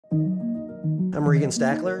I'm Regan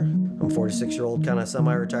Stachler. I'm a 46-year-old kind of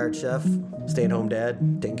semi-retired chef, stay-at-home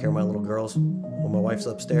dad, taking care of my little girls while my wife's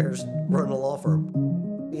upstairs running a law firm.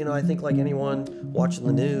 You know, I think like anyone watching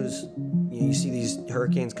the news, you see these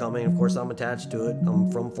hurricanes coming. Of course, I'm attached to it.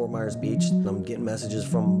 I'm from Fort Myers Beach. I'm getting messages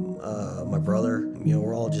from my brother. You know,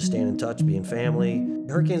 we're all just staying in touch, being family.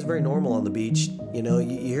 Hurricanes are very normal on the beach. You know,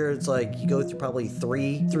 you hear it's like you go through probably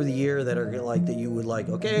 3 through the year that are like that you would like,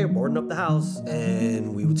 okay, boarding up the house,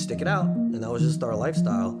 and we would stick it out. And that was just our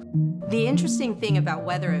lifestyle. The interesting thing about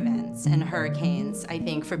weather events and hurricanes, I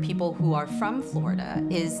think, for people who are from Florida,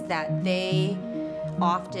 is that they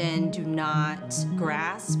often do not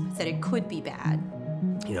grasp that it could be bad.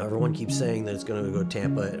 You know, everyone keeps saying that it's going to go to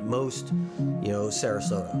Tampa. At most, you know,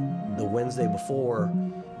 Sarasota. The Wednesday before,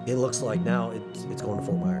 it looks like now it's going to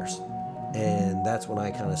Fort Myers. And that's when I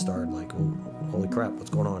kind of started like, oh, holy crap, what's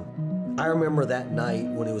going on? I remember that night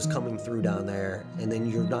when it was coming through down there, and then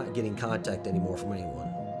you're not getting contact anymore from anyone.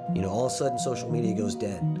 You know, all of a sudden social media goes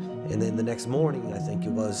dead. And then the next morning, I think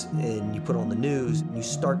it was, and you put on the news, and you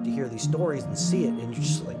start to hear these stories and see it, and you're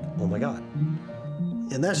just like, oh my God.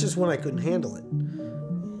 And that's just when I couldn't handle it.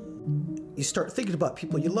 You start thinking about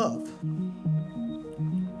people you love.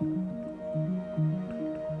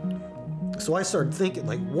 So I started thinking,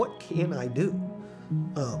 like, what can I do?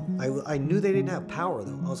 I knew they didn't have power,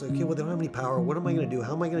 though. I was like, okay, well, they don't have any power. What am I going to do?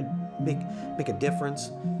 How am I going to make a difference?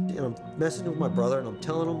 And I'm messaging with my brother, and I'm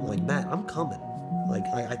telling him, like, Matt, I'm coming. Like,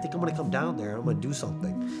 I think I'm going to come down there, and I'm going to do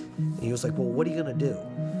something. And he was like, well, what are you going to do?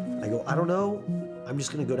 I go, I don't know. I'm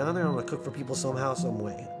just going to go down there, and I'm going to cook for people somehow, some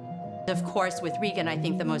way. Of course, with Regan, I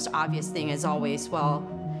think the most obvious thing is always, well,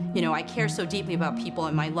 you know, I care so deeply about people,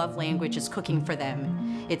 and my love language is cooking for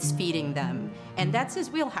them. It's feeding them. And that's his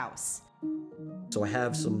wheelhouse. So I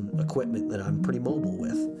have some equipment that I'm pretty mobile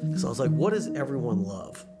with. So I was like, what does everyone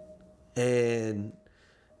love? And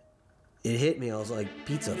it hit me. I was like,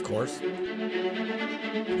 pizza, of course.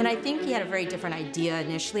 And I think he had a very different idea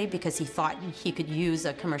initially because he thought he could use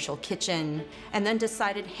a commercial kitchen, and then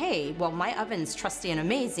decided, hey, well, my oven's trusty and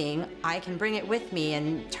amazing. I can bring it with me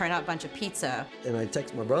and turn out a bunch of pizza. And I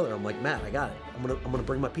text my brother. I'm like, Matt, I got it. I'm gonna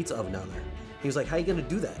bring my pizza oven down there. He was like, how are you gonna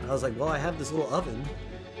do that? I was like, well, I have this little oven.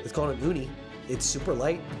 It's called an Ooni. It's super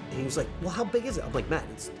light. And he was like, well, how big is it? I'm like, Matt,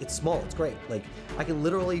 it's small, it's great. Like, I can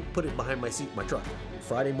literally put it behind my seat in my truck.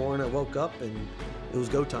 Friday morning, I woke up and it was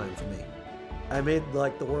go time for me. I made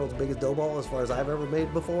like the world's biggest dough ball as far as I've ever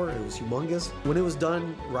made before. It was humongous. When it was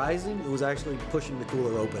done rising, it was actually pushing the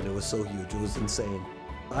cooler open. It was so huge, it was insane.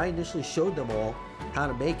 I initially showed them all how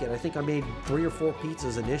to make it. I think I made 3 or 4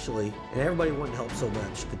 pizzas initially, and everybody wanted to help so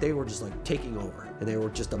much that they were just like taking over. And they were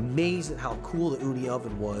just amazed at how cool the Ooni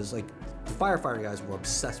oven was. Like, the firefighter guys were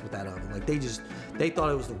obsessed with that oven. Like, they thought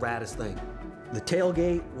it was the raddest thing. The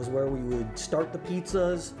tailgate was where we would start the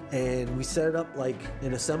pizzas, and we set it up like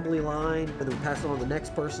an assembly line, and then we passed it on to the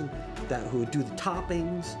next person who would do the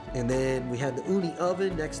toppings. And then we had the Ooni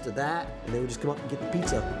oven next to that, and they would just come up and get the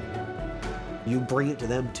pizza. You bring it to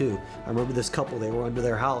them too. I remember this couple, they were under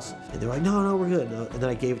their house, and they were like, no, we're good. And then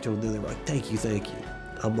I gave it to them, and they were like, thank you.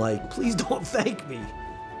 I'm like, please don't thank me.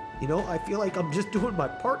 You know, I feel like I'm just doing my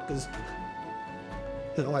part because,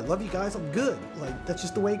 you know, I love you guys, I'm good. Like, that's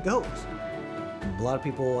just the way it goes. A lot of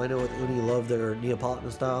people I know with Ooni love their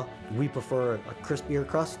Neapolitan style. We prefer a crispier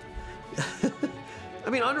crust.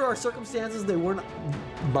 I mean, under our circumstances, they weren't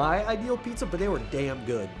my ideal pizza, but they were damn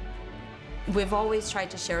good. We've always tried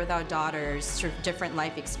to share with our daughters sort of different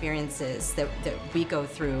life experiences that we go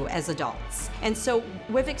through as adults. And so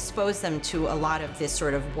we've exposed them to a lot of this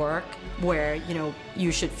sort of work where, you know,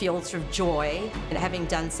 you should feel sort of joy at having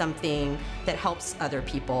done something that helps other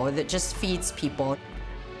people, or that just feeds people.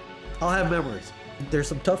 I'll have memories. There's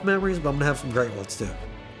some tough memories, but I'm gonna have some great ones too.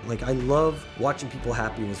 Like, I love watching people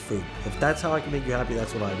happy with food. If that's how I can make you happy,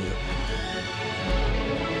 that's what I do.